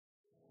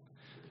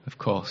of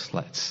course,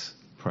 let's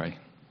pray.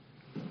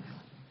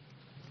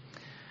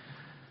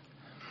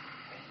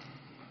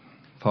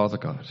 Father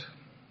God,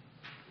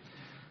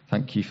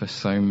 thank you for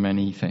so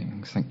many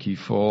things. Thank you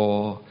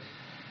for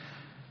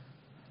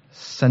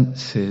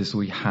senses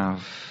we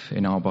have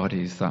in our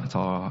bodies that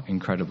are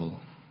incredible.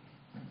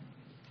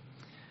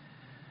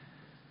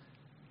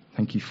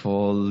 Thank you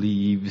for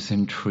leaves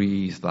and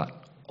trees that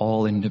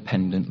all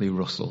independently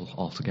rustle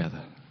all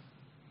together.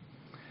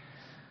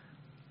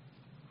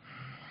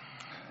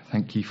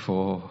 Thank you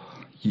for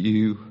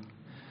you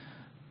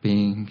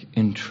being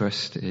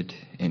interested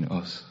in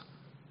us.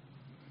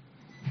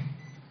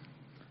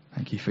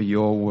 Thank you for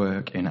your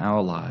work in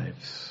our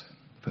lives,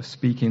 for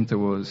speaking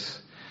to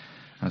us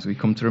as we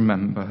come to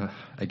remember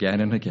again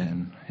and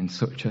again in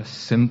such a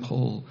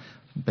simple,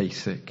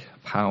 basic,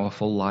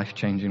 powerful,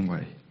 life-changing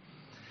way.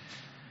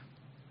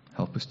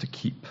 Help us to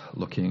keep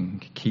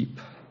looking, keep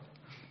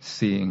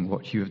seeing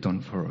what you have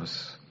done for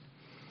us.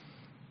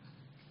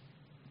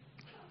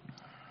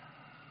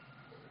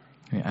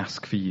 We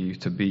ask for you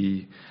to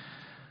be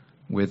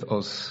with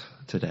us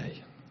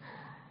today.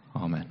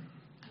 Amen.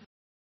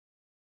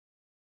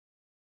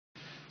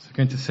 So we're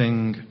going to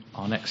sing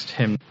our next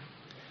hymn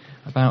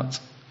about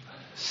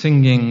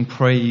singing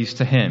praise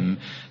to him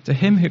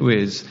who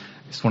is,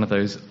 it's one of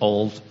those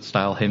old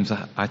style hymns.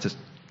 I had to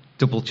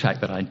double check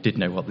that I did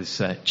know what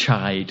this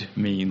chide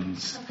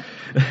means.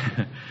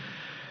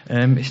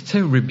 It's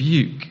to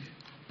rebuke,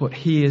 but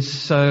he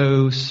is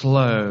so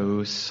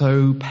slow,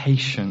 so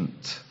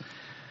patient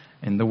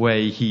in the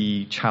way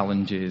he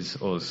challenges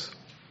us,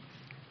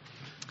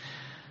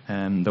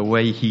 the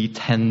way he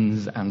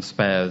tends and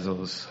spares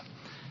us.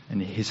 In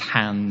his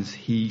hands,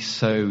 he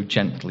so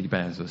gently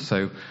bears us.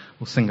 So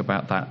we'll sing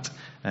about that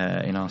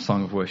in our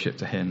song of worship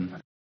to him.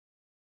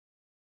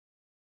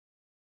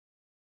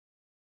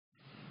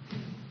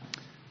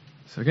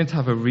 So we're going to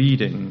have a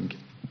reading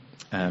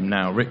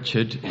now.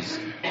 Richard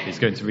is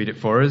going to read it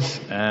for us.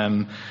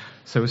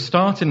 So we're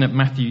starting at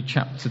Matthew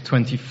chapter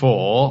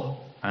 24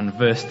 and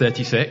verse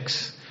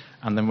 36,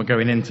 and then we're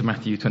going into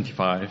Matthew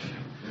 25.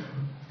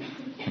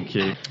 Thank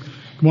you.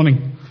 Good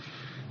morning.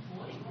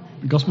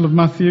 The Gospel of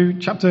Matthew,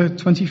 chapter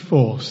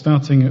 24,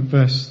 starting at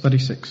verse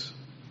 36.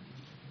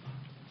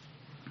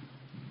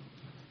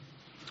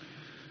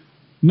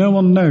 No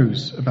one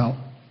knows about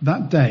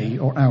that day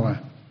or hour,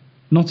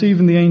 not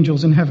even the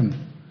angels in heaven,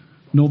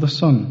 nor the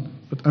Son,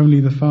 but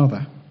only the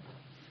Father.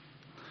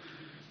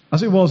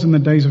 As it was in the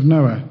days of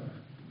Noah,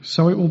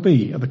 so it will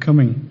be at the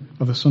coming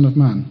of the Son of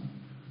Man.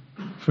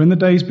 For in the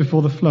days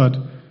before the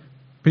flood,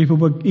 people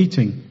were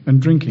eating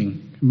and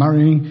drinking,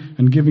 marrying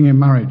and giving in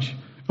marriage,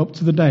 up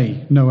to the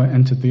day Noah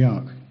entered the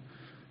ark.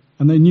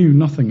 And they knew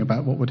nothing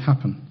about what would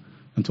happen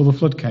until the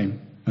flood came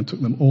and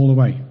took them all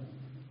away.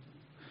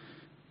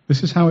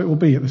 This is how it will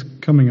be at the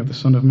coming of the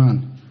Son of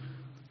Man.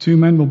 2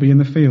 men will be in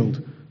the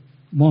field,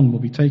 one will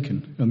be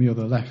taken and the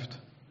other left.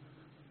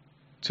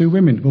 2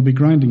 women will be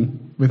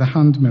grinding with a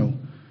hand mill,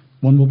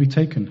 one will be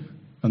taken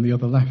and the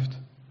other left.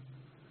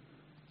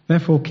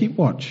 Therefore keep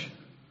watch,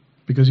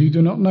 because you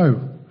do not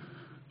know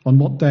on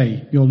what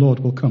day your Lord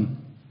will come.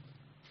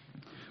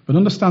 But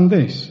understand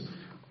this,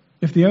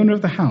 if the owner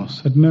of the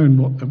house had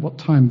known at what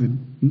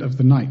time of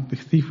the night the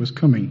thief was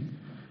coming,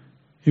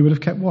 he would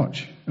have kept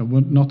watch and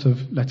would not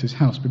have let his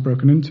house be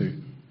broken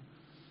into.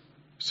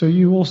 So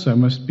you also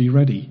must be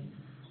ready,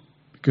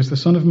 because the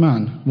Son of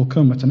Man will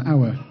come at an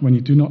hour when you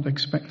do not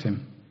expect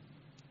him.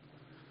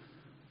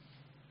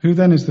 Who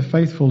then is the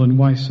faithful and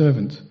wise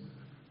servant,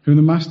 whom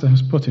the master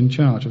has put in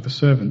charge of the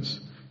servants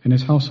in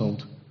his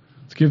household,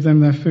 to give them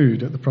their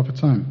food at the proper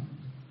time?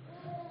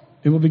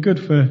 It will be good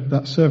for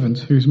that servant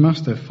whose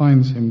master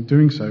finds him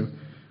doing so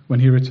when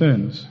he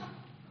returns.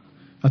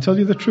 I tell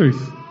you the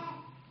truth,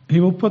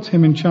 he will put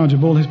him in charge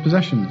of all his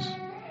possessions.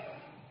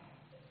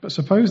 But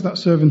suppose that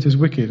servant is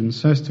wicked and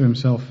says to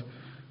himself,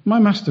 my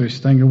master is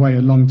staying away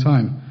a long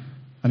time,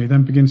 and he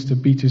then begins to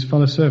beat his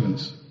fellow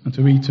servants and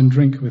to eat and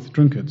drink with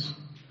drunkards.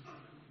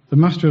 The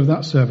master of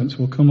that servant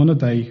will come on a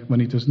day when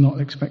he does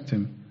not expect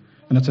him,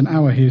 and at an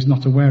hour he is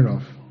not aware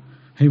of.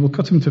 He will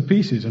cut him to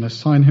pieces and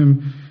assign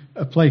him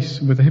a place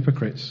with the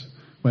hypocrites,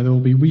 where there will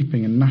be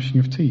weeping and gnashing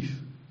of teeth.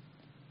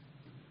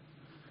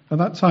 At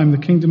that time the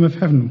kingdom of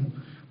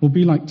heaven will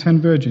be like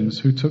 10 virgins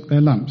who took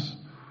their lamps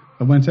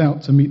and went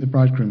out to meet the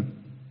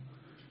bridegroom.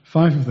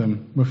 5 of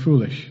them were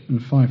foolish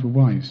and 5 were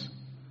wise.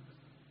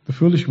 The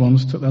foolish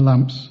ones took their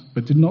lamps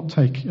but did not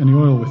take any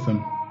oil with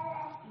them.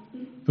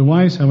 The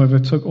wise, however,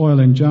 took oil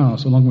in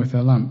jars along with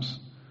their lamps.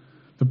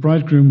 The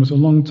bridegroom was a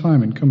long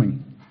time in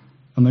coming,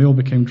 and they all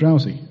became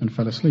drowsy and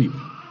fell asleep.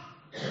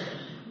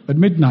 At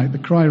midnight the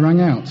cry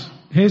rang out,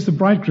 here's the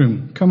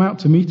bridegroom, come out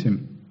to meet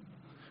him.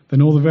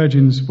 Then all the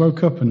virgins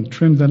woke up and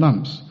trimmed their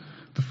lamps.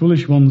 The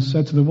foolish ones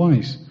said to the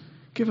wise,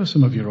 give us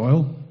some of your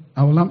oil,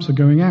 our lamps are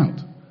going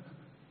out.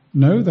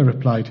 No, they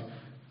replied,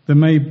 there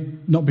may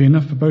not be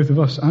enough for both of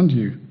us and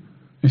you.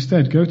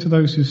 Instead, go to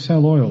those who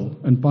sell oil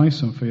and buy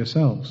some for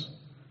yourselves.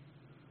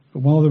 But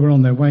while they were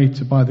on their way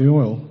to buy the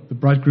oil, the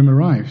bridegroom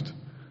arrived.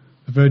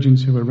 The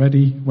virgins who were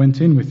ready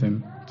went in with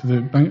him to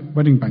the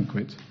wedding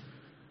banquet,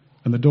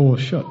 and the door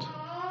was shut.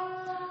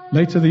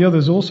 Later the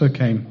others also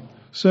came.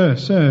 Sir,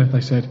 sir,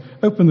 they said,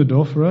 open the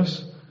door for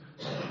us.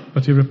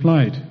 But he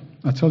replied,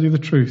 I tell you the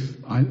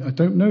truth, I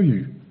don't know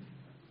you.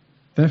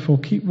 Therefore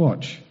keep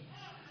watch,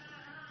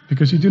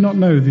 because you do not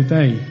know the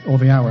day or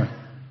the hour.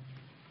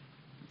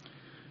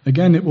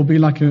 Again, it will be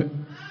like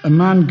a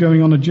man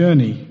going on a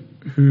journey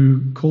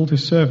who called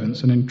his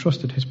servants and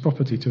entrusted his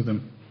property to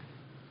them.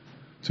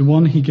 To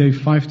one he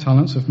gave 5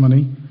 talents of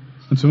money,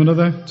 and to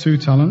another 2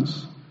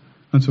 talents,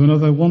 and to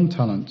another 1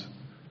 talent,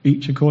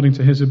 each according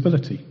to his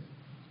ability.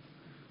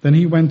 Then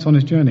he went on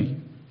his journey.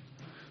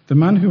 The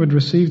man who had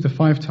received the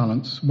 5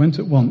 talents went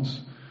at once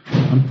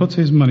and put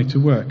his money to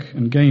work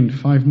and gained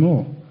 5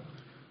 more.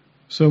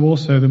 So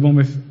also the one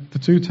with the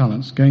 2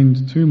 talents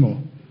gained 2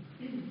 more.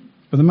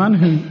 But the man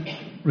who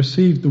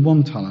received the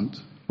 1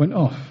 talent went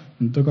off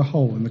and dug a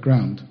hole in the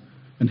ground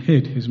and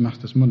hid his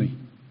master's money.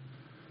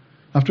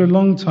 After a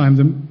long time,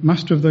 the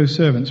master of those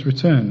servants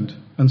returned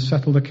and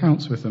settled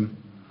accounts with them.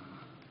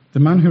 The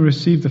man who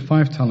received the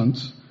 5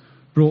 talents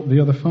brought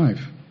the other 5.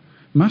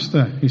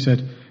 Master, he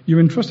said, you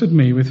entrusted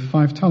me with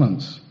 5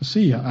 talents.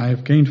 See, I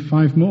have gained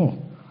 5 more.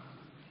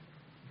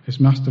 His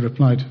master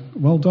replied,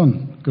 well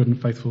done, good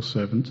and faithful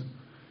servant.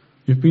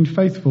 You've been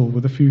faithful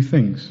with a few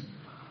things.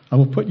 I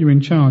will put you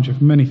in charge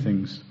of many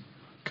things.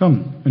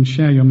 Come and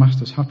share your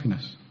master's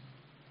happiness.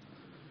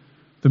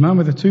 The man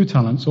with the 2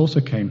 talents also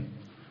came.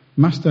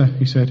 Master,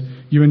 he said,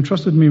 you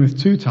entrusted me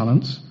with 2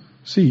 talents.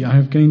 See, I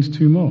have gained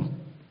 2 more.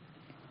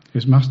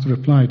 His master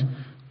replied,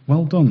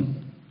 well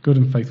done, good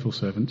and faithful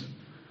servant.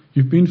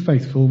 You've been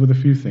faithful with a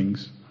few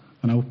things,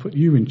 and I will put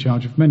you in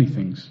charge of many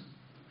things.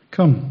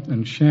 Come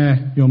and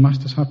share your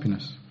master's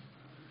happiness.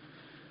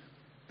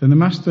 Then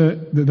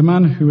the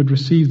man who had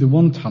received the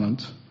 1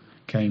 talent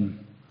came.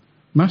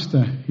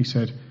 Master, he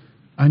said,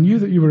 I knew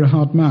that you were a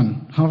hard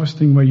man,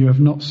 harvesting where you have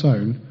not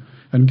sown,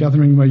 and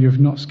gathering where you have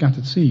not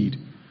scattered seed.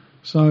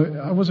 So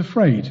I was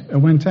afraid,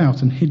 and went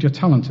out and hid your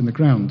talent in the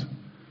ground.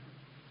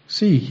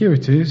 See, here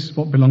it is,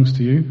 what belongs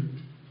to you.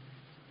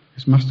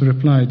 His master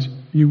replied,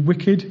 you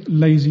wicked,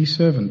 lazy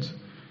servant.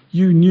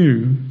 You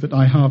knew that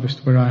I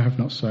harvest where I have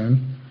not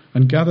sown,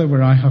 and gather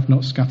where I have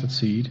not scattered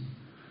seed.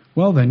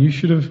 Well then, you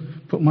should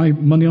have put my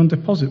money on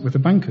deposit with the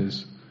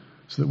bankers,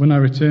 so that when I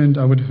returned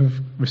I would have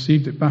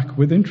received it back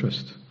with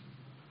interest.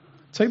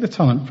 Take the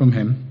talent from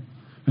him,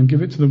 and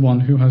give it to the one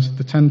who has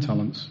the 10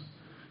 talents.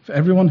 For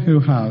everyone who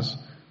has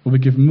will be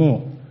given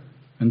more,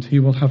 and he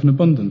will have an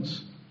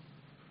abundance.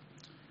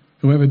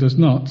 Whoever does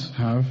not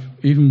have,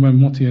 even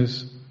when what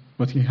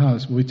he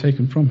has will be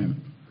taken from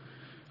him.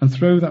 And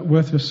throw that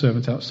worthless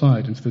servant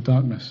outside into the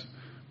darkness,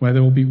 where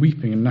there will be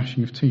weeping and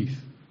gnashing of teeth.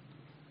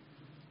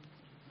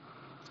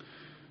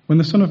 When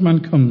the Son of Man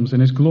comes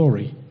in his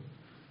glory,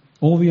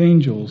 all the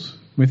angels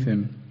with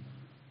him,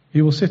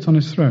 he will sit on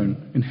his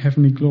throne in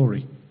heavenly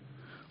glory.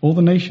 All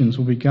the nations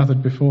will be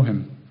gathered before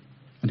him,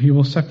 and he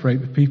will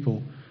separate the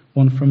people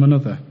one from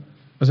another,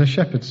 as a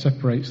shepherd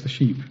separates the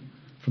sheep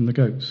from the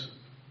goats.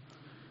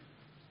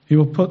 He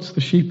will put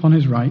the sheep on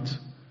his right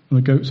and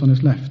the goats on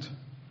his left.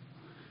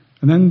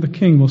 And then the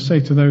king will say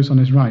to those on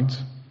his right,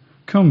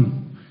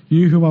 come,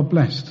 you who are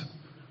blessed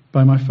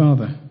by my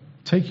Father,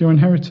 take your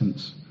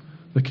inheritance,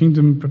 the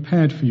kingdom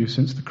prepared for you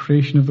since the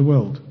creation of the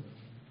world.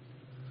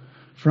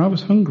 For I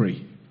was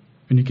hungry,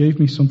 and you gave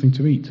me something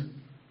to eat.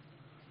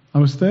 I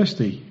was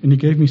thirsty, and you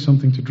gave me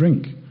something to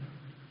drink.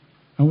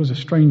 I was a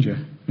stranger,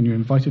 and you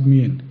invited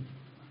me in.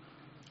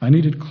 I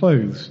needed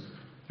clothes,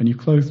 and you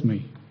clothed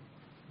me.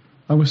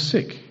 I was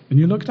sick, and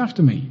you looked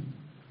after me.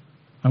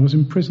 I was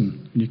in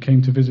prison, and you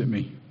came to visit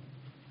me.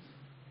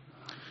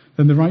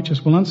 Then the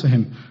righteous will answer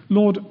him,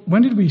 Lord,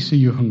 when did we see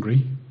you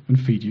hungry and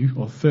feed you,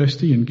 or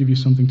thirsty and give you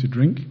something to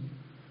drink?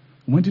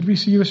 When did we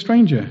see you a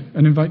stranger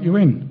and invite you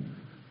in,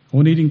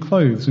 or needing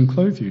clothes and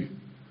clothe you?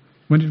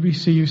 When did we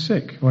see you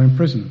sick or in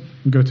prison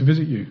and go to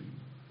visit you?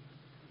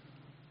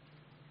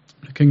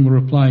 The king will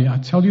reply, I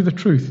tell you the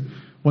truth,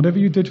 whatever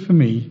you did for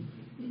me,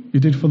 you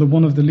did for the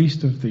one of the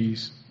least of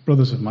these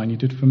brothers of mine, you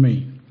did for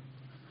me.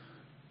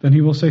 Then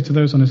he will say to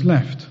those on his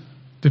left,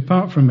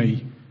 depart from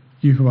me,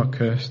 you who are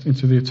cursed,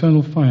 into the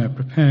eternal fire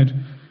prepared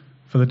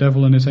for the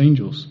devil and his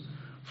angels.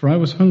 For I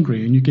was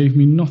hungry, and you gave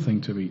me nothing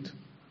to eat.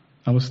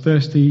 I was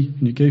thirsty,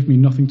 and you gave me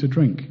nothing to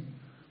drink.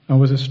 I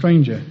was a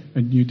stranger,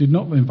 and you did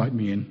not invite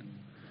me in.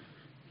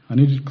 I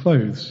needed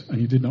clothes, and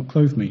you did not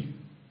clothe me.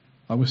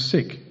 I was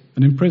sick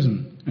and in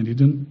prison, and you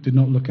did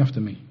not look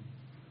after me.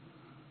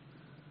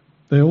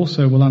 They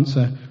also will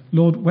answer,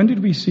 Lord, when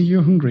did we see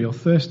you hungry or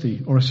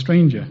thirsty or a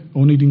stranger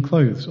or needing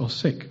clothes or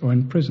sick or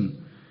in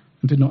prison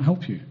and did not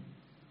help you?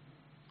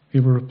 He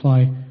will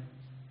reply,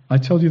 I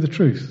tell you the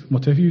truth,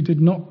 whatever you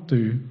did not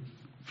do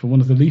for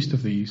one of the least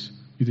of these,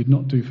 you did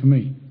not do for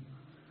me.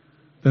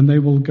 Then they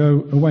will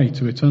go away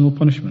to eternal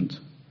punishment,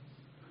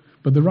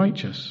 but the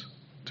righteous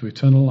to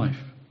eternal life.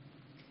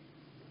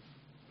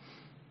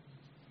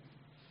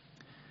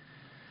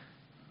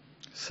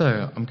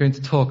 So I'm going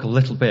to talk a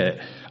little bit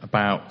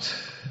about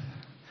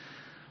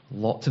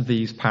lots of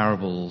these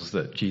parables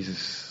that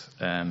Jesus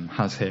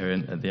has here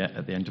at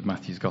the end of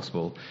Matthew's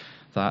Gospel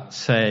that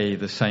say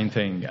the same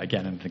thing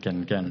again and again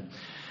and again.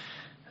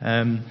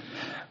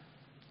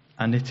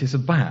 And it is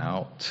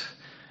about,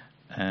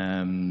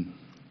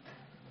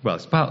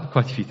 it's about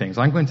quite a few things.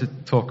 I'm going to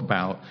talk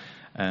about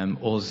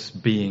us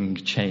being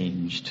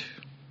changed.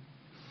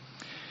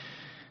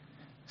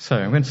 So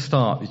I'm going to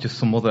start with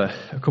just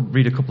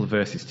read a couple of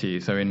verses to you.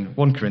 So in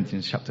 1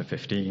 Corinthians chapter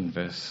 15,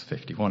 verse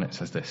 51, it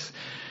says this: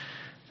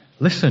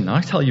 "Listen,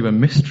 I tell you a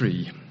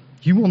mystery.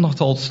 You will not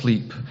all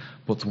sleep,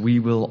 but we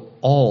will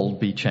all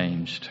be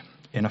changed.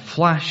 In a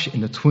flash,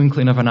 in the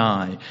twinkling of an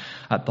eye,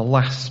 at the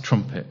last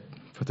trumpet.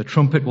 For the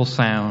trumpet will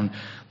sound,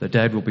 the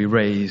dead will be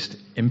raised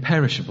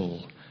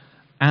imperishable,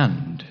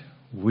 and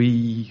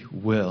we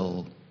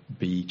will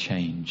be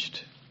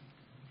changed."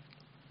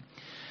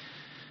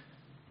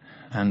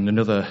 And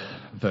another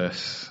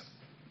verse,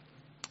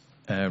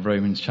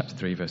 Romans chapter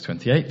 3, verse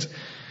 28.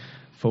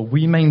 "For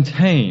we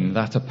maintain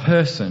that a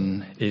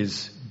person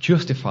is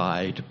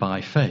justified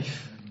by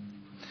faith,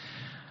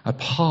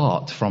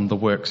 apart from the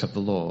works of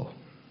the law."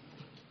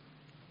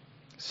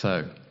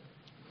 So,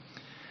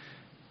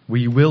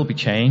 we will be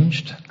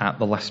changed at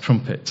the last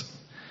trumpet.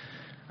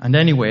 And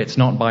anyway, it's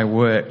not by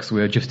works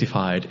we are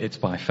justified, it's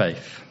by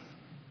faith.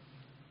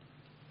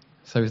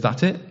 So is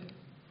that it?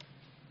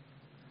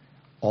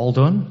 All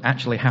done?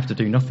 Actually have to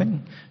do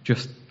nothing?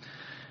 Just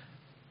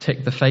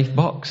tick the faith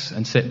box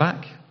and sit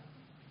back?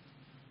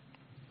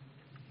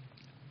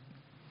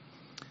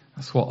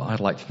 That's what I'd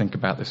like to think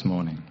about this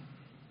morning.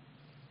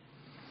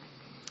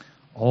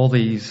 All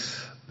the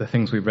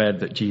things we read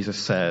that Jesus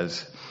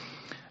says,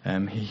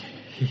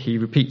 he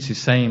repeats his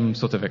same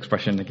sort of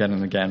expression again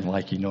and again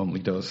like he normally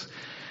does.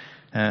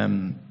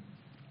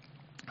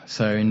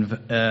 So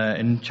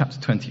in chapter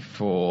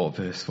 24,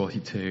 verse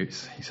 42,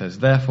 he says,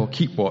 "Therefore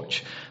keep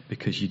watch,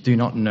 because you do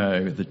not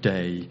know the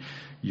day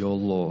your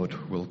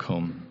Lord will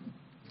come."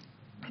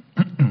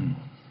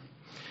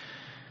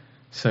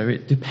 So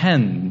it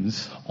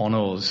depends on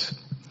us.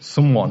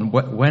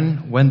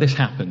 When this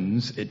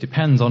happens, it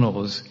depends on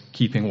us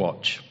keeping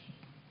watch.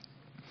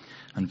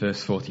 And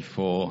verse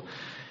 44,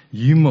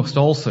 "You must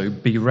also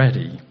be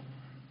ready,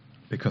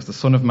 because the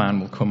Son of Man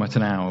will come at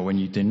an hour when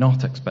you do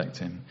not expect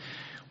him."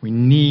 We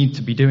need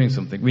to be doing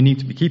something. We need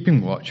to be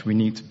keeping watch. We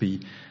need to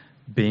be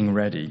being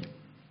ready.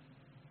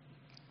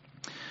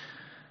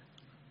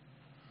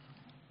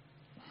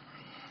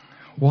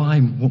 Why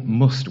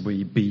must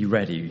we be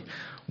ready?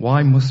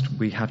 Why must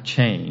we have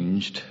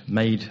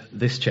made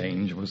this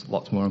change? Was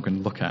lots more I'm going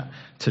to look at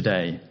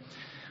today.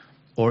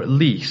 Or at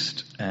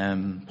least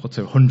put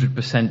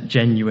 100%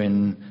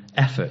 genuine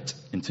effort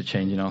into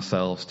changing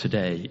ourselves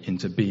today,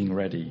 into being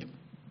ready.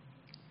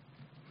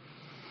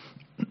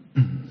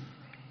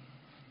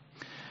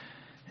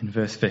 In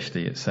verse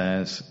 50 it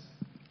says,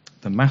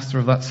 "The master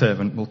of that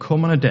servant will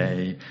come on a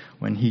day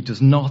when he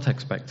does not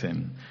expect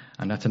him,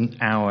 and at an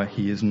hour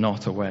he is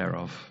not aware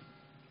of.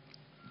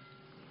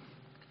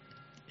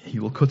 He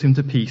will cut him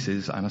to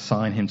pieces and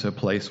assign him to a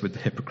place with the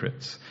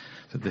hypocrites."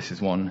 So this is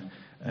one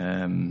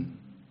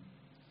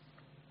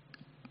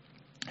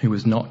who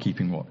was not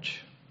keeping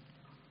watch.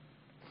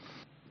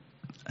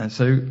 And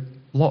so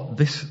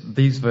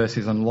these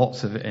verses and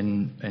lots of it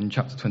in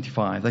chapter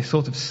 25, they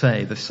sort of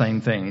say the same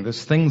thing.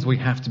 There's things we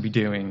have to be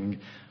doing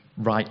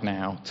right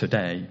now,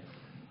 today.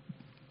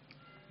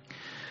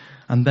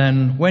 And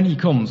then when he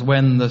comes,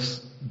 when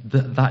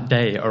that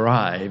day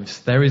arrives,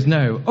 there is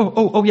no, no,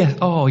 I'll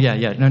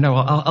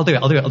do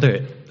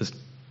it. There's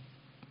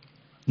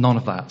none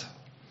of that.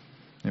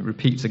 It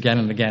repeats again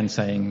and again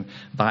saying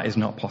that is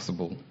not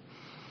possible.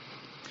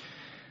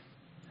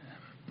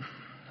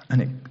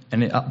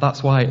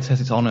 That's why it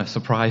says it's on a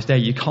surprise day.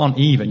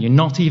 You're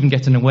not even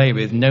getting away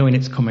with knowing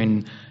it's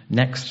coming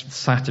next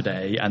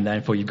Saturday and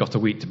therefore you've got a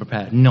week to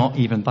prepare. Not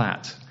even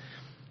that.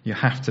 You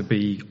have to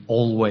be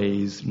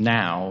always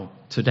now,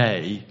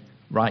 today,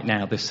 right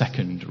now, this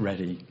second,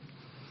 ready.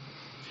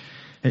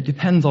 It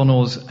depends on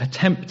us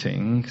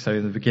attempting,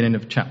 so the beginning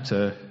of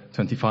chapter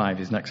 25,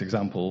 his next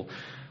example,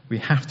 we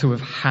have to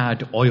have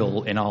had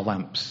oil in our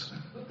lamps.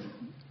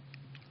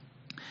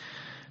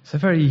 It's a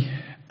very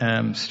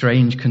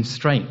strange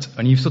constraint.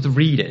 And you sort of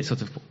read it,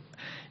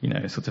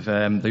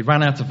 they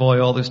ran out of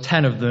oil, there's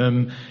 10 of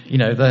them,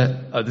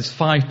 there's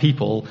 5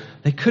 people.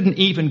 They couldn't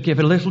even give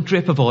a little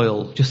drip of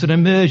oil, just an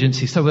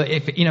emergency, so that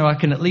if, I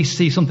can at least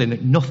see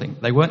something. Nothing.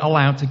 They weren't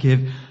allowed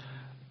to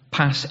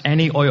pass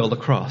any oil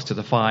across to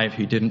the 5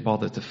 who didn't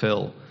bother to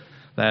fill.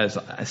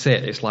 That's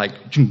it. It's like,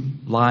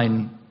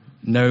 line,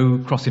 no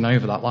crossing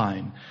over that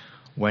line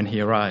when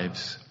he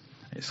arrives.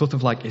 It's sort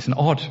of like, it's an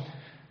odd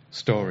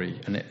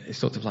story, and it's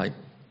sort of like,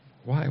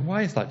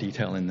 why is that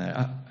detail in there?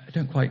 I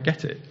don't quite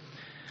get it.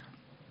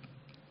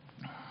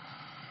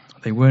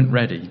 They weren't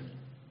ready.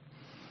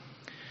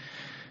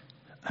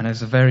 And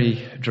there's a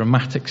very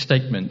dramatic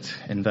statement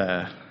in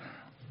there.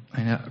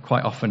 And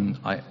quite often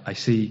I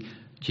see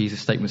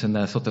Jesus' statements in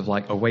there sort of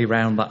like a way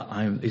round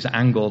that his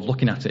angle of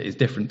looking at it is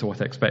different to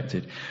what I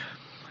expected.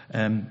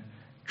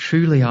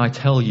 Truly I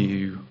tell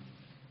you,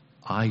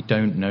 I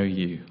don't know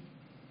you.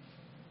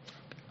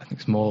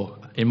 It's more,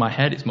 in my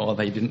head, it's more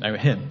they didn't know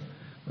him.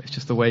 But it's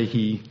just the way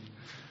he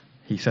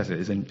says it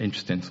is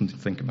interesting, something to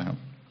think about.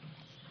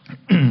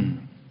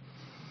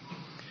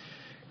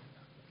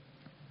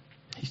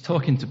 He's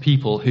talking to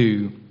people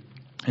who,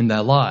 in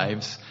their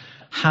lives,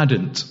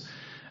 hadn't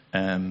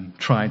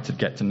tried to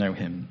get to know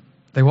him.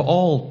 They were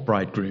all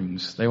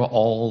bridegrooms. They were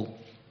all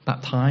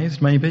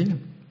baptized, maybe.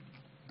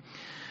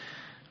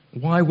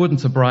 Why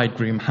wouldn't a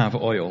bridegroom have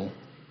oil?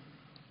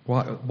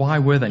 Why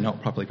were they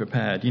not properly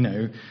prepared?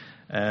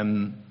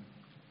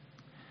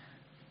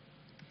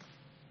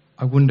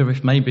 I wonder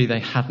if maybe they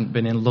hadn't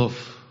been in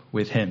love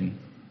with him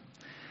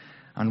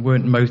and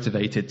weren't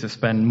motivated to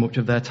spend much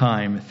of their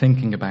time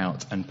thinking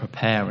about and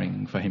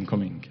preparing for him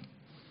coming.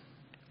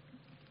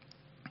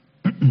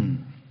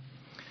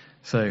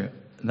 So,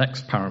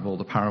 next parable,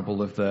 the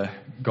parable of the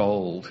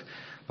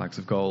bags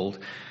of gold.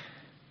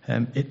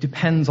 It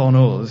depends on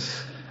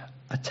us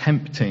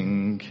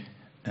attempting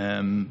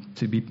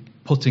to be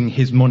putting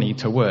his money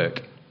to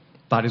work.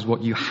 That is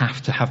what you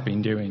have to have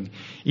been doing.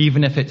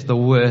 Even if it's the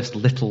worst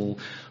little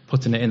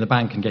putting it in the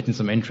bank and getting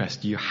some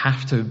interest, you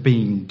have to have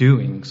been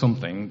doing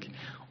something.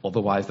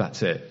 Otherwise,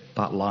 that's it.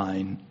 That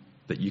line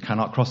that you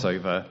cannot cross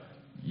over,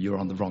 you're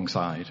on the wrong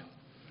side.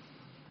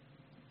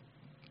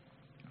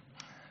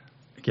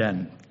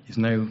 Again, there's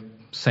no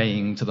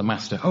saying to the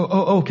master,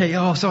 okay,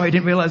 sorry, I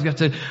didn't realize we have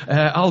to,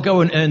 I'll go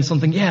and earn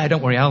something. Yeah,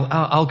 don't worry,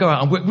 I'll go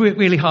out and work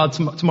really hard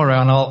tomorrow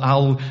and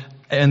I'll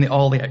earn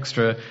all the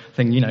extra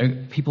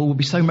thing. People will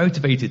be so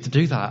motivated to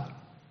do that.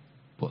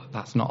 But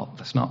that's not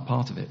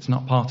part of it. It's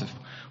not part of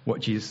what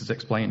Jesus is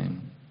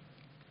explaining.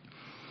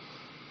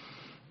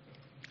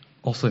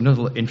 Also,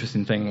 another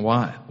interesting thing,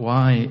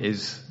 why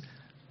is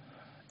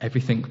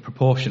everything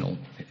proportional?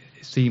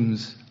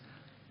 It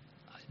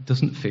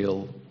doesn't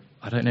feel,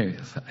 I don't know,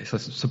 it's a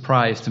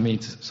surprise to me,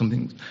 it's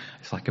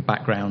like a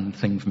background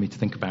thing for me to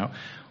think about.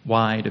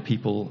 Why do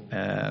people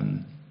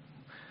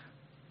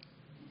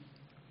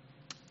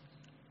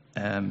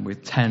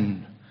with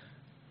 10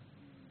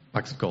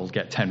 bags of gold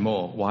get 10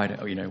 more? Why,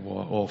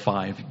 or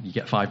 5, you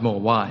get 5 more?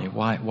 Why?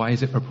 Why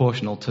is it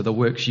proportional to the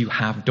works you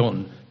have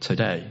done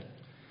today?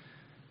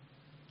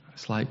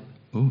 It's like,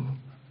 ooh,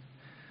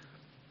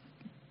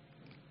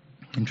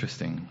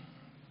 interesting.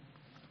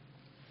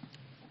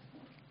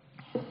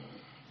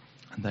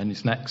 And then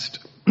his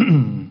next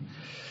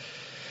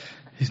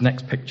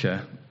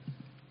picture,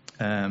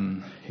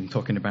 him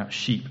talking about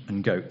sheep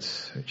and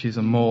goats, which is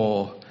a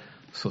more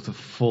sort of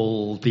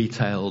full,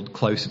 detailed,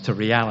 closer to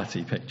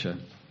reality picture.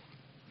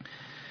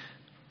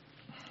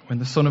 When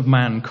the Son of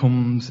Man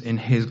comes in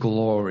his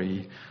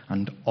glory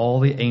and all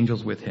the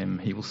angels with him,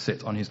 he will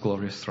sit on his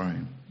glorious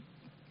throne.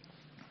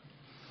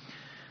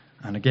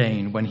 And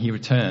again, when he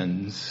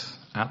returns,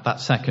 at that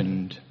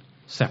second,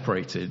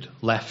 separated,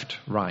 left,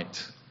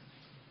 right.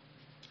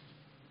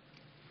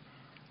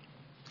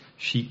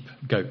 Sheep,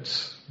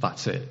 goats,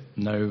 that's it.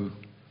 No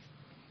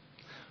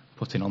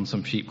putting on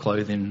some sheep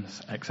clothing,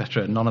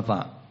 etc. None of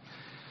that.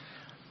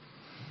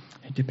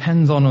 It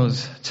depends on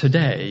us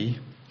today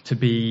to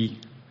be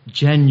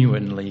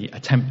genuinely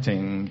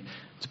attempting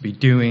to be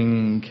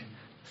doing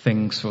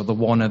things for the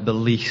one of the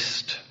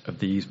least of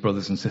these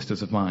brothers and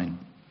sisters of mine.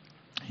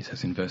 He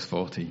says in verse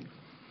 40.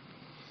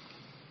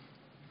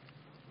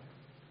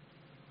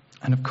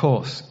 And of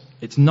course,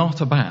 it's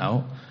not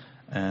about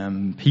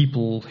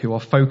people who are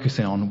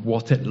focusing on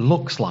what it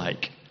looks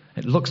like.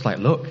 It looks like,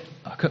 look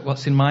at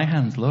what's in my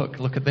hands,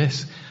 look at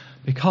this.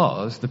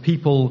 Because the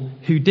people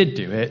who did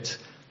do it,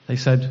 they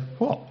said,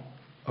 what?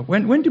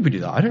 When did we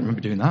do that? I don't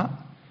remember doing that.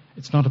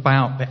 It's not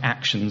about the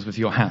actions with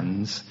your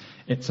hands.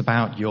 It's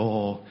about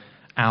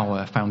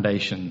our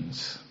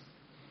foundations.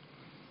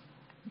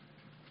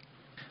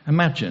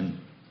 Imagine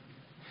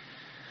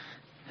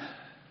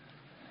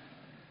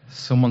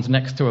someone's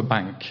next to a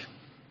bank,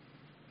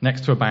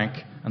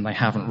 and they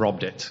haven't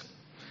robbed it.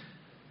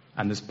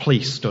 And there's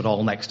police stood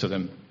all next to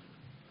them.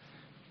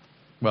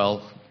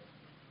 Well,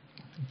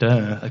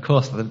 of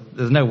course,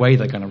 there's no way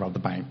they're going to rob the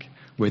bank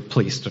with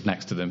police stood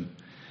next to them.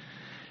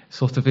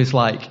 Sort of is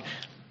like,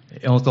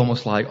 it was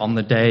almost like on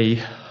the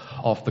day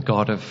of the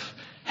God of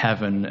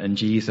heaven and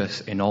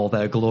Jesus in all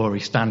their glory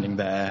standing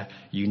there,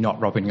 you not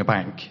robbing a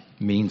bank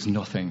means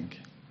nothing.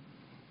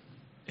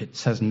 It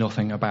says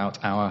nothing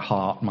about our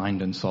heart,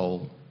 mind and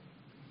soul.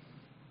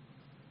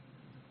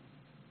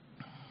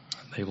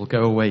 They will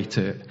go away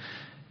to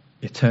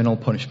eternal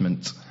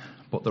punishment,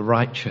 but the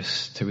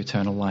righteous to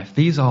eternal life.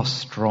 These are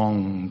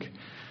strong,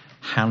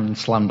 hand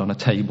slammed on a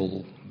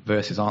table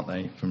verses, aren't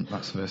they?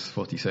 That's verse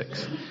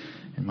 46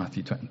 in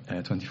Matthew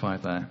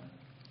 25 there.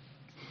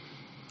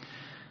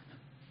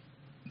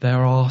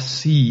 There are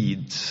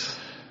seeds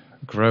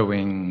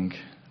growing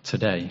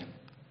today.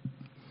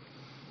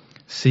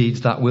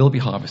 Seeds that will be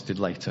harvested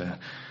later.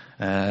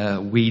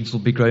 Weeds will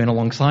be growing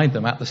alongside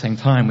them at the same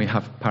time. We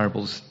have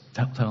parables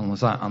telling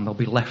us that, and they'll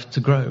be left to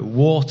grow,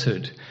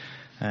 watered,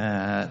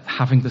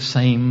 having the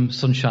same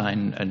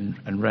sunshine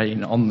and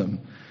rain on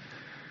them.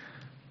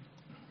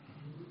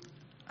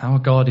 Our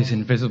God is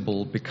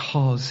invisible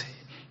because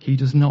he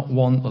does not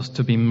want us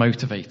to be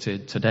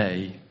motivated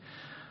today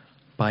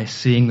by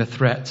seeing the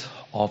threat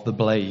of the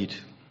blade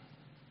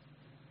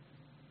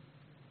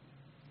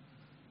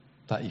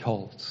that he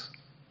holds.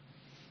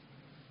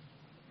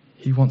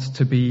 He wants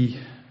to be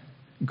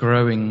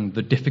growing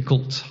the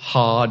difficult,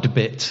 hard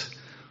bit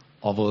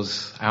of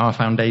us, our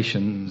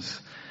foundations,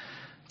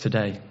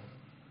 today.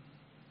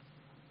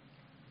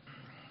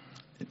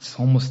 It's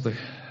almost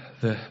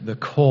the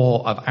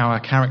core of our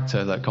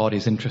character that God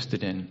is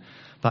interested in,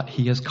 that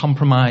he has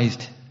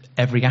compromised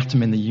every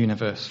atom in the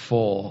universe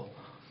for,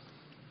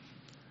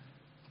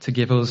 to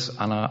give us,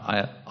 and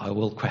I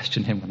will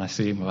question him when I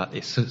see him about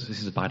this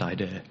is a bad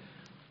idea,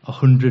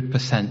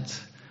 100%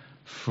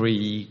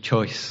 free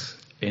choice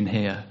in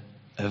here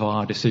of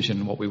our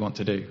decision, what we want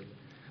to do.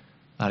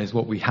 That is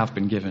what we have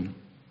been given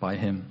by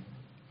him.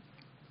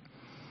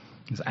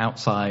 It's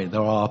outside,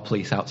 there are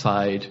police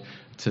outside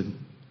to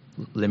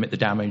limit the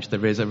damage.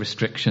 There is a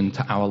restriction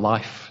to our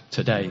life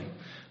today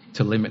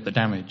to limit the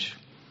damage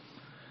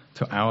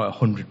to our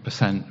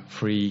 100%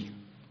 free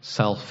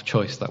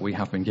self-choice that we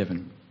have been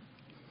given.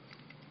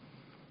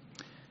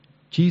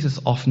 Jesus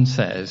often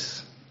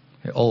says,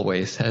 it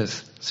always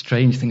says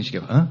strange things.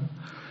 You go, huh?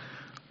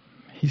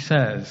 He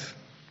says,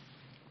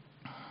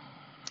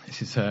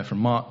 this is from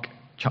Mark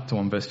chapter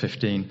 1 verse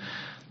 15,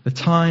 the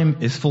time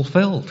is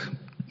fulfilled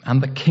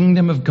and the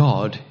kingdom of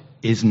God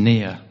is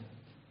near.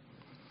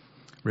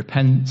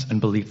 Repent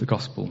and believe the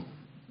gospel.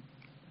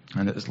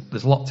 And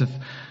there's lots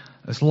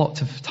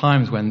of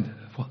times when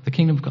the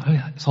kingdom of God,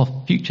 it's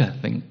all future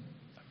thing,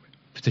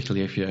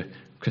 particularly if you're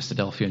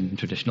Christadelphian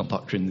traditional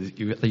doctrine,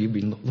 you've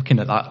been looking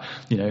at that,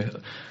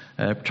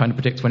 trying to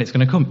predict when it's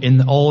going to come,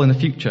 all in the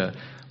future.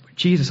 But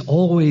Jesus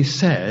always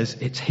says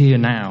it's here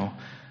now.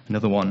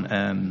 Another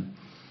one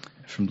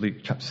from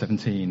Luke chapter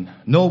 17.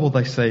 Nor will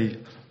they say,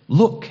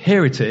 look,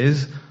 here it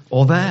is,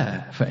 or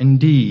there, for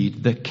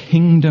indeed the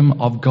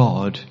kingdom of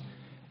God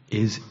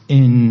is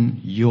in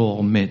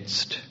your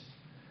midst.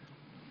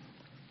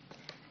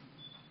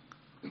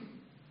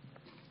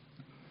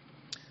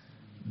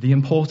 The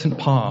important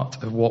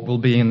part of what will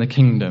be in the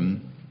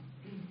kingdom,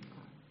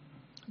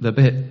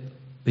 the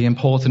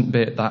important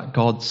bit that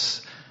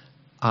God's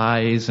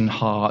eyes and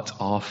heart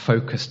are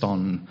focused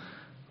on,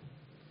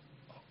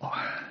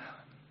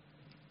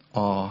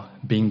 are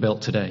being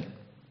built today.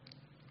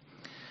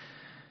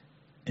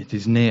 It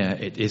is near,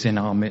 it is in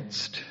our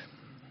midst.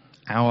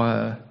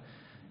 Our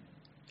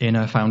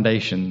inner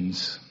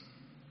foundations,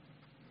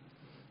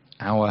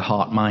 our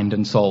heart, mind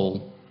and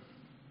soul,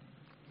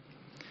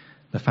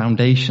 the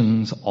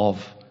foundations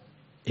of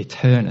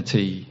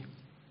eternity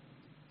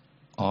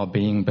are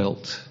being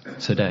built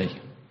today.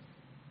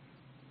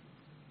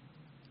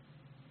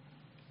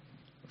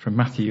 From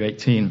Matthew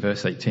 18,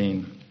 verse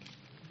 18.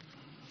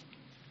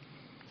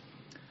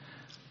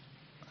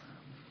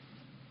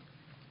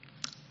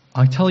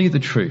 I tell you the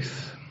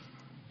truth,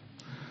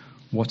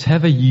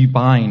 whatever you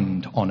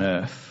bind on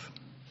earth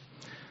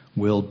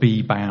will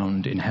be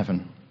bound in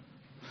heaven,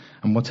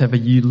 and whatever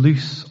you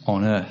loose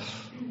on earth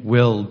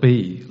will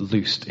be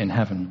loosed in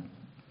heaven.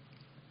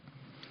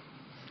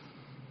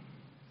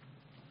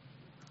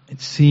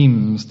 It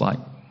seems like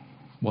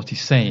what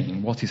he's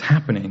saying, what is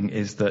happening,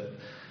 is that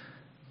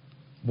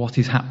what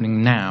is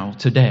happening now,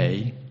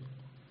 today,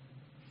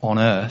 on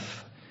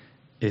earth,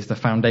 is the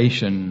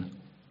foundation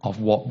of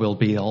what will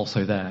be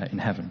also there in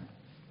heaven.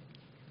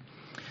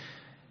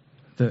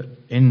 That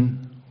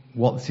in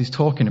what this is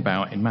talking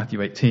about in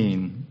Matthew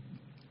 18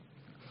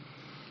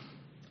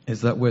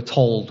 is that we're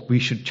told we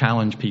should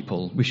challenge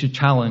people. We should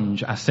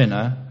challenge a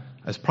sinner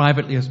as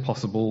privately as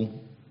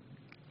possible,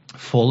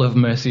 full of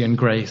mercy and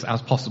grace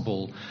as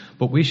possible.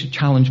 But we should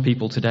challenge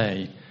people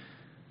today,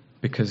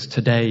 because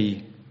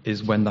today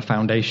is when the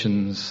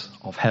foundations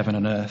of heaven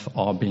and earth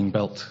are being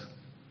built.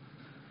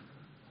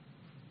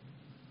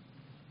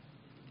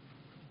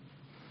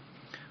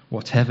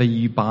 Whatever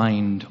you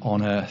bind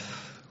on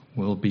earth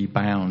will be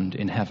bound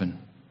in heaven.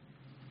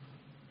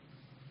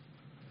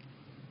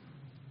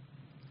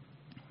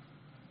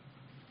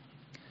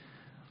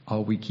 Are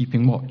we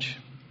keeping watch?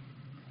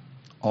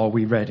 Are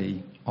we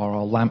ready? Are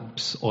our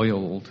lamps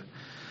oiled?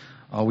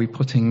 Are we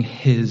putting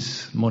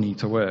his money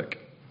to work?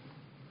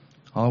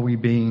 Are we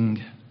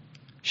being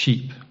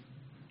sheep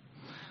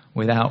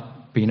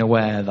without being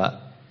aware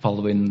that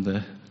following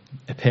the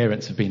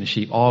appearance of being a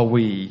sheep? Are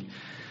we,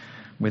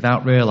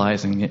 without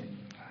realizing it,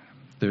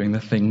 doing the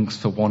things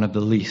for one of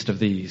the least of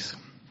these?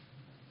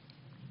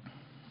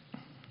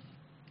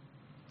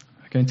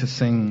 We're going to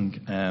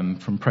sing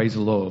from Praise the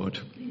Lord.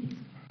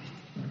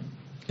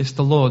 It's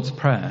the Lord's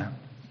Prayer.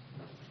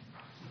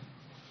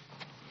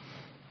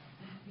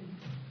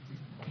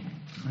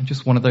 And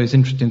just one of those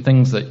interesting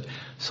things, that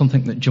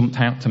something that jumped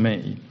out to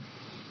me.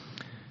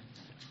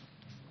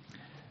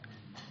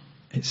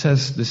 It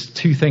says there's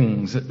two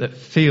things that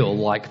feel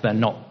like they're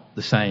not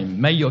the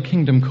same. May your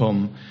kingdom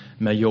come,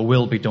 may your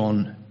will be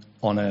done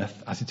on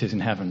earth as it is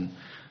in heaven.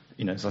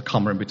 There's a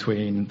comma in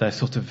between. They're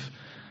sort of,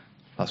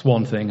 that's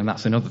one thing and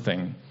that's another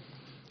thing.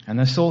 And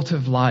they're sort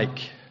of like,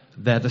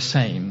 they're the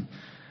same.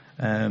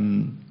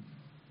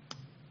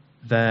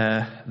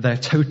 They're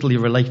totally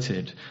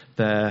related.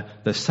 They're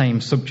the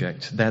same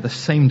subject. They're the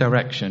same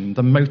direction.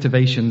 The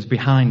motivations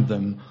behind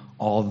them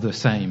are the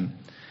same.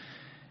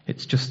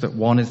 It's just that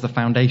one is the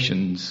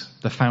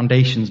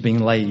foundations being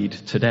laid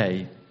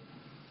today.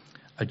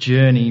 A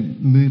journey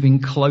moving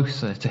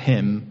closer to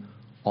him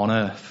on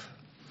earth.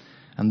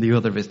 And the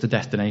other is the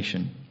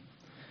destination.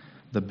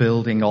 The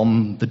building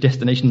on the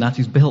destination that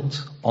is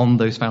built on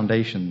those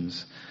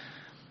foundations.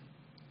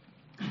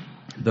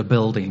 The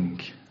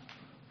building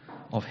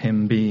of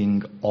him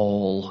being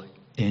all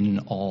in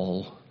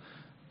all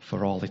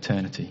for all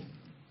eternity.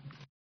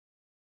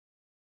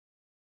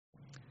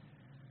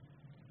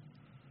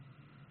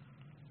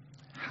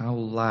 How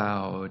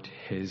loud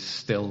his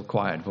still,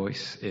 quiet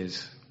voice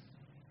is.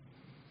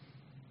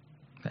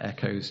 The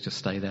echoes just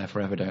stay there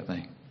forever, don't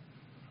they?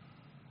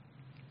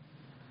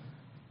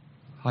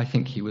 I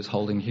think he was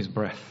holding his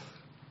breath.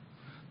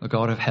 The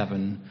God of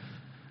heaven,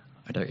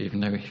 I don't even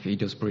know if he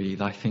does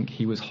breathe. I think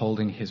he was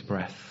holding his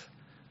breath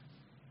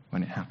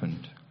when it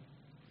happened.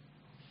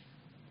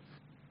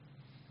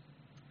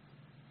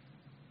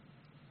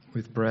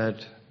 With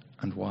bread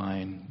and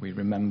wine, we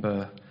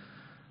remember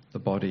the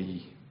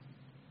body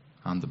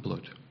and the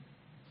blood.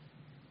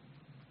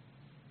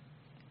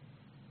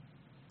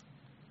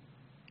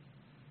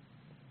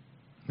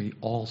 We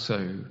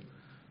also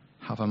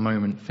have a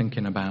moment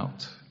thinking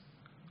about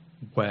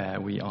where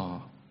we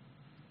are.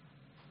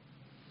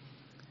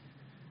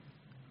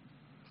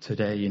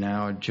 Today, in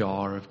our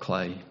jar of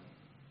clay,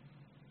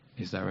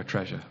 is there a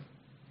treasure?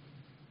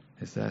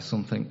 Is there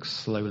something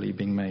slowly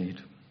being made?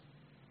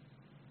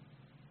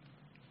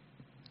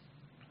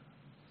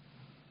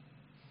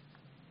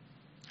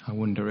 I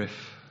wonder if,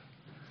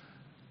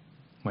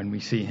 when we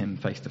see him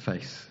face to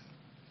face,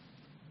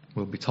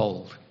 we'll be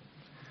told,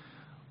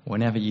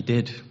 whenever you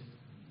did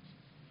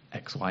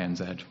X, Y, and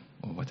Z,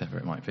 or whatever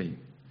it might be,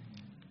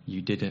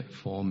 you did it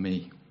for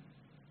me.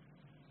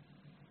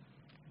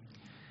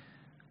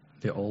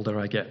 The older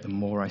I get, the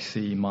more I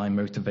see my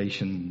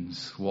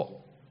motivations, what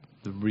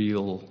the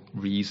real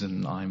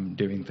reason I'm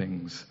doing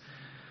things.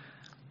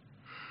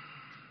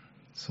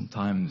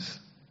 Sometimes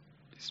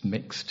it's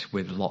mixed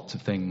with lots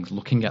of things,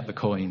 looking at the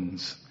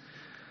coins,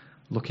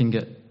 looking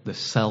at the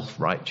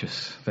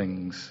self-righteous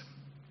things,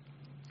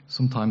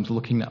 sometimes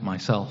looking at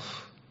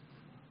myself,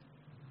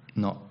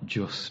 not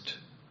just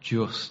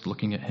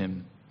looking at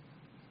him.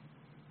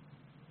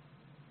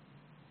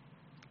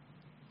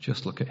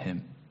 Just look at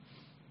him.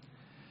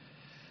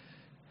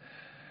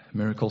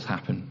 Miracles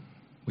happen.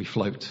 We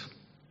float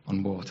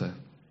on water.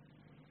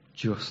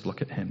 Just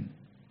look at him.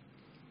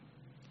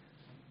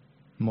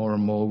 More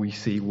and more we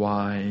see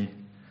why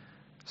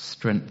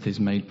strength is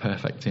made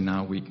perfect in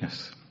our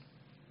weakness.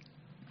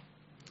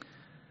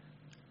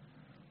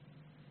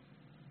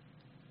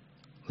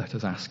 Let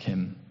us ask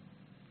him,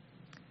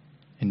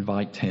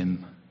 invite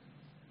him,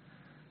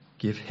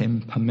 give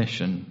him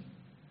permission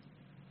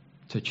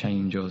to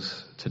change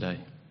us today.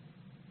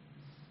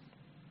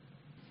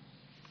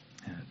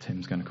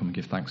 Tim's going to come and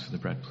give thanks for the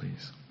bread,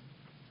 please.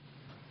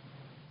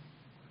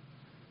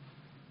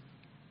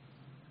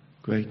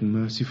 Great and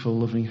merciful,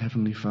 loving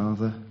Heavenly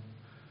Father,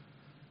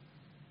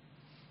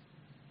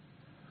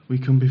 we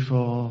come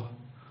before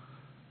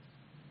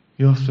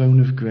your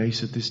throne of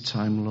grace at this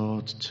time,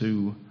 Lord,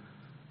 to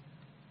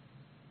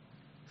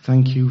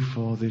thank you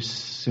for this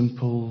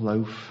simple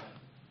loaf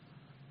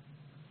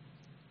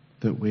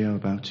that we are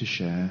about to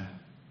share.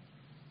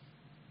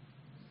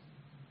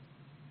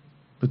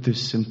 But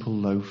this simple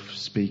loaf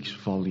speaks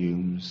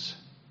volumes.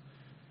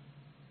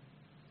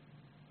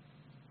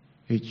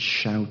 It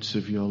shouts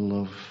of your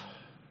love,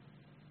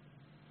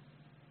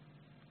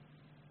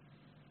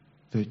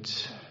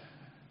 that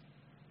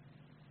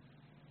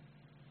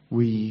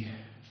we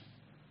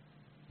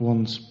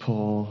once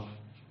poor,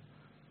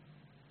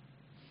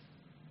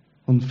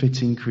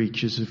 unfitting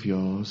creatures of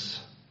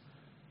yours,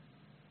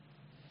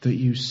 that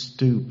you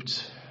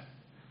stooped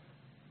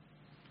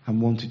and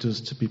wanted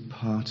us to be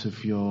part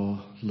of your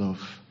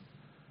love.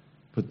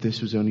 But this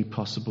was only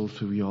possible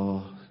through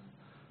your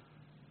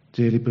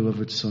dearly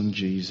beloved Son,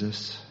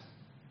 Jesus,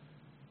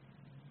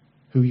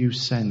 who you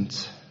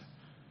sent,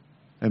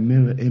 a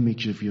mirror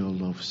image of your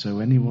love, so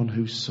anyone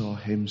who saw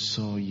him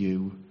saw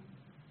you,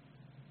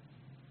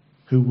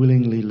 who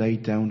willingly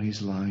laid down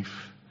his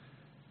life,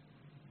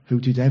 who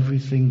did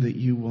everything that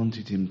you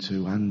wanted him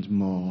to and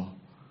more,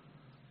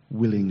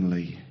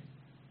 willingly,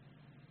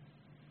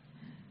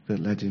 that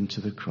led him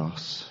to the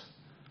cross.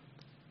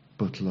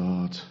 But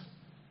Lord,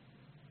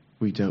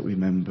 we don't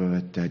remember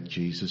a dead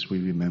Jesus, we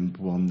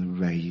remember one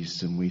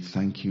raised, and we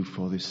thank you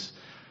for this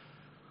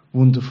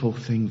wonderful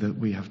thing that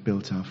we have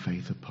built our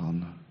faith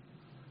upon.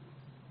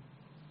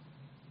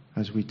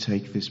 As we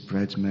take this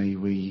bread, may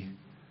we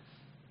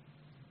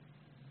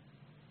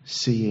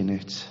see in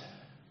it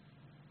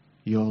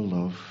your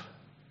love,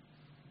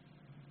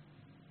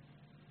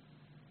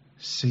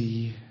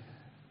 see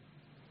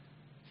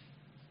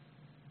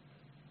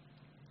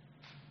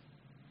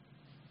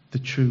the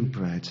true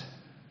bread,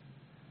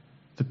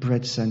 the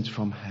bread sent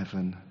from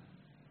heaven,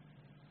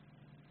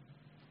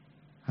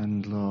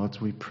 And Lord,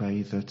 we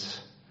pray that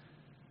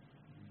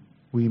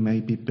we may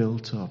be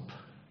built up,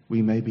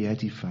 we may be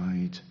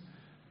edified,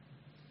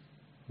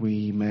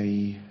 we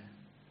may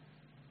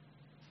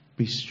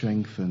be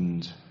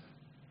strengthened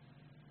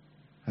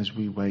as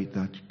we wait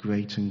that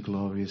great and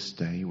glorious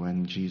day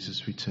when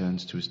Jesus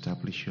returns to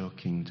establish your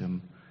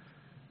kingdom.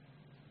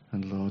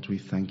 And Lord, we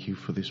thank you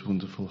for this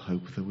wonderful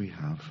hope that we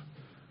have.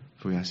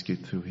 For we ask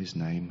it through his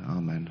name.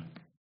 Amen.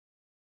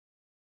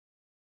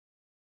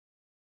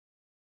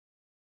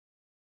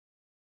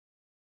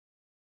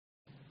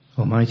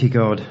 Almighty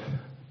God,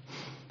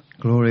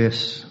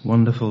 glorious,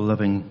 wonderful,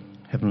 loving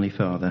Heavenly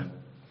Father,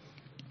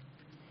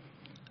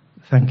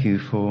 thank you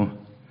for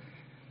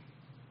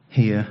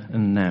here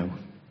and now.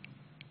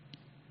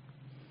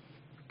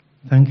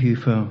 Thank you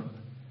for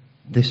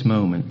this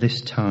moment,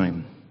 this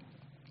time,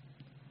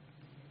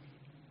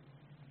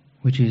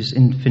 which is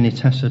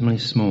infinitesimally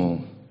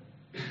small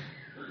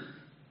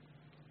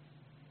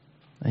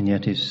and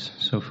yet is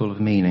so full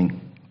of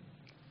meaning.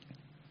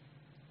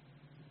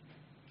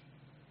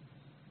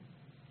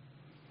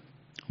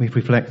 We've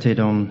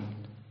reflected on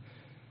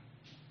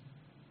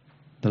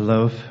the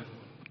love,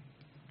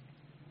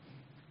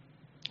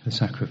 the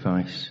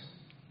sacrifice,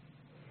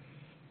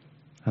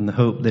 and the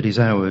hope that is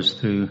ours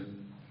through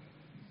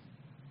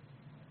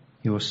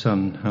your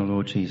Son, our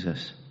Lord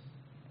Jesus.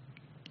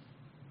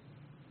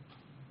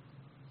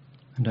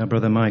 And our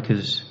brother Mike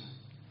has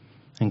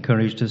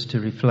encouraged us to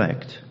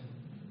reflect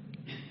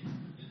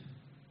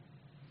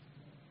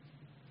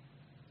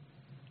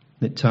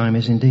that time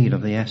is indeed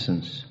of the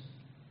essence.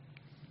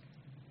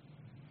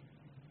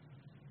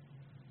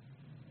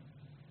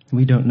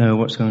 We don't know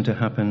what's going to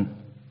happen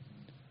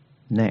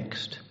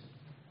next,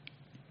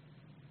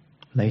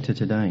 later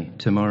today,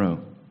 tomorrow.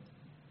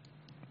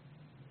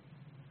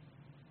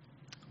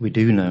 We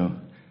do know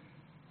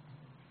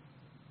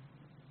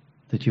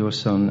that your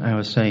Son,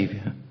 our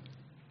Saviour,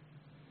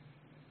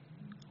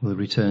 will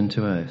return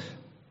to earth.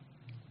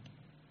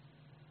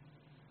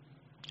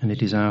 And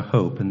it is our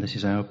hope, and this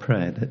is our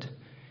prayer, that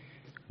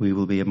we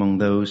will be among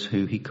those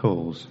who he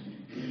calls.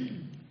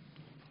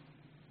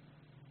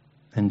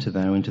 Enter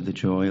thou into the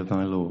joy of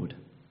thy Lord.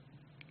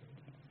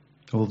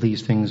 All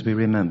these things we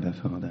remember,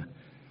 Father,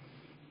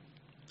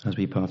 as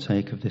we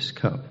partake of this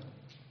cup,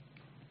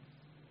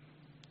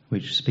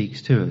 which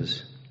speaks to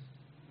us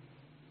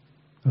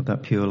of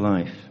that pure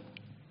life,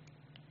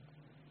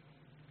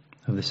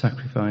 of the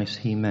sacrifice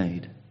he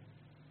made,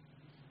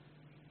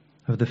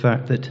 of the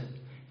fact that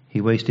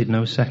he wasted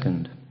no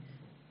second,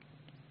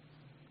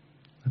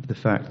 of the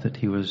fact that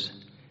he was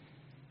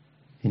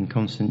in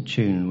constant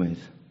tune with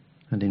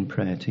and in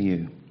prayer to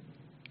you.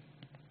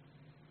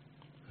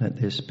 Let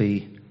this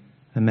be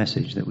a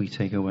message that we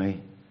take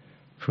away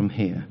from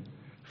here,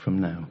 from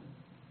now.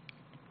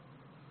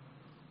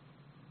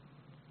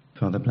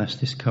 Father, bless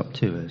this cup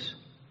to us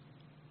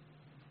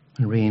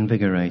and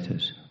reinvigorate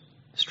us,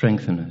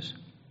 strengthen us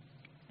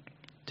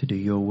to do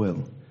your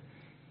will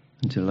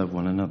and to love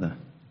one another.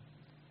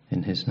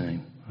 In his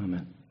name,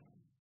 amen.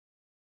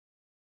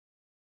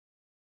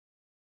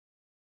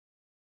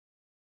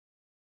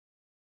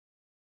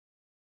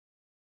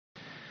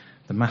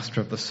 The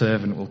master of the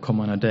servant will come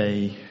on a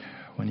day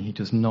when he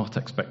does not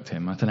expect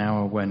him, at an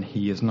hour when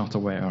he is not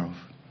aware of.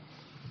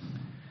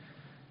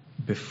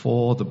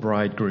 Before the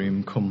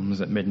bridegroom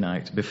comes at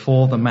midnight,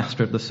 before the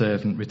master of the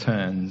servant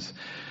returns,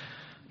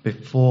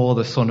 before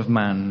the Son of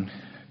Man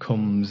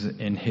comes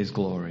in his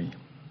glory.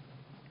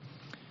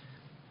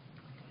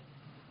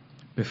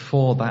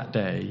 Before that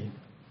day,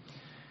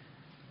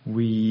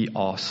 we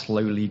are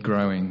slowly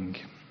growing,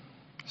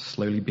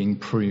 slowly being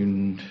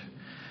pruned,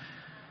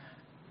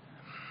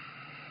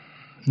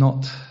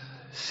 not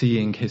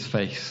seeing his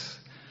face,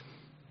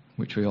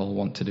 which we all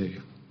want to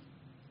do,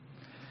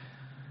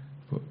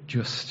 but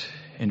just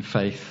in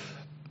faith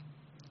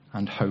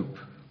and hope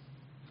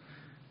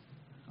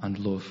and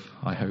love,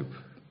 I hope.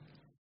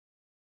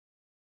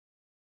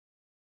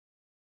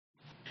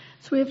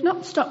 So we have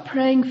not stopped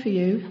praying for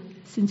you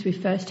since we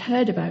first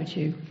heard about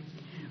you.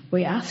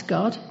 We ask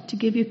God to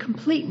give you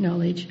complete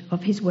knowledge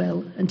of his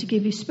will and to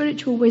give you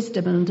spiritual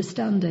wisdom and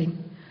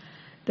understanding.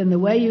 Then the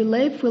way you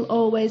live will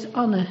always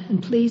honour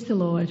and please the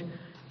Lord,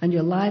 and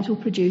your lives will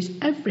produce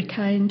every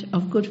kind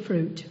of good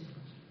fruit.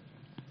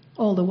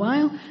 All the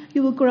while,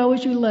 you will grow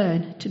as you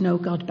learn to know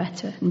God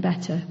better and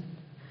better.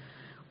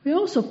 We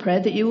also pray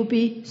that you will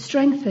be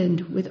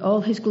strengthened with all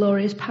his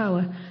glorious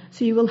power,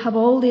 so you will have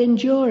all the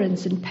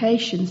endurance and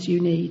patience you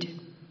need.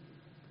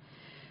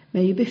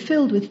 May you be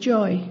filled with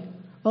joy,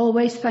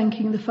 always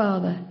thanking the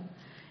Father.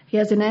 He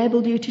has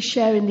enabled you to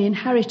share in the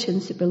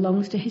inheritance that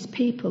belongs to his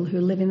people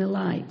who live in the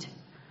light.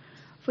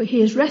 For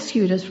he has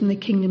rescued us from the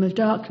kingdom of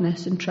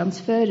darkness and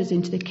transferred us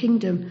into the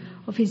kingdom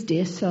of his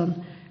dear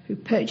Son, who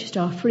purchased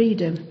our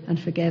freedom and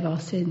forgave our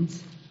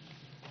sins.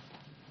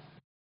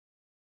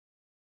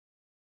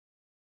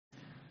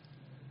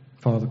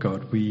 Father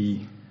God,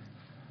 we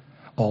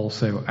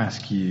also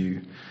ask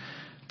you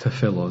to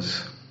fill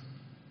us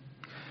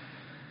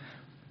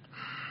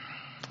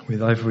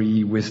with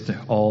every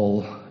wisdom,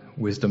 all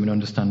wisdom and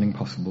understanding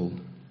possible,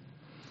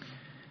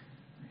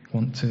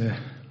 want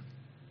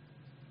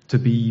to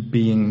be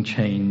being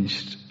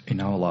changed in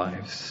our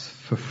lives,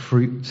 for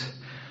fruit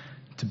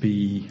to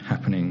be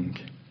happening,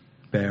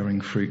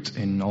 bearing fruit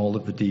in all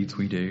of the deeds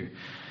we do,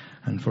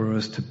 and for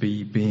us to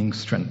be being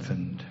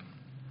strengthened.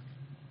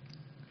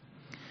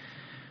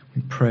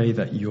 We pray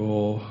that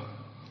your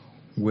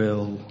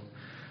will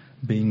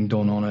being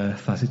done on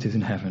earth as it is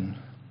in heaven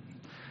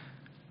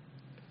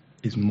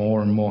is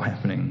more and more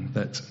happening,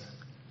 that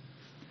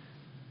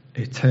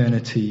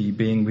eternity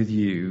being with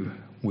you,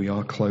 we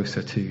are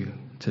closer to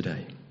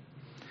today.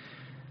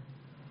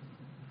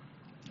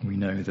 We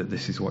know that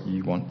this is what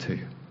you want to.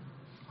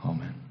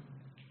 Amen.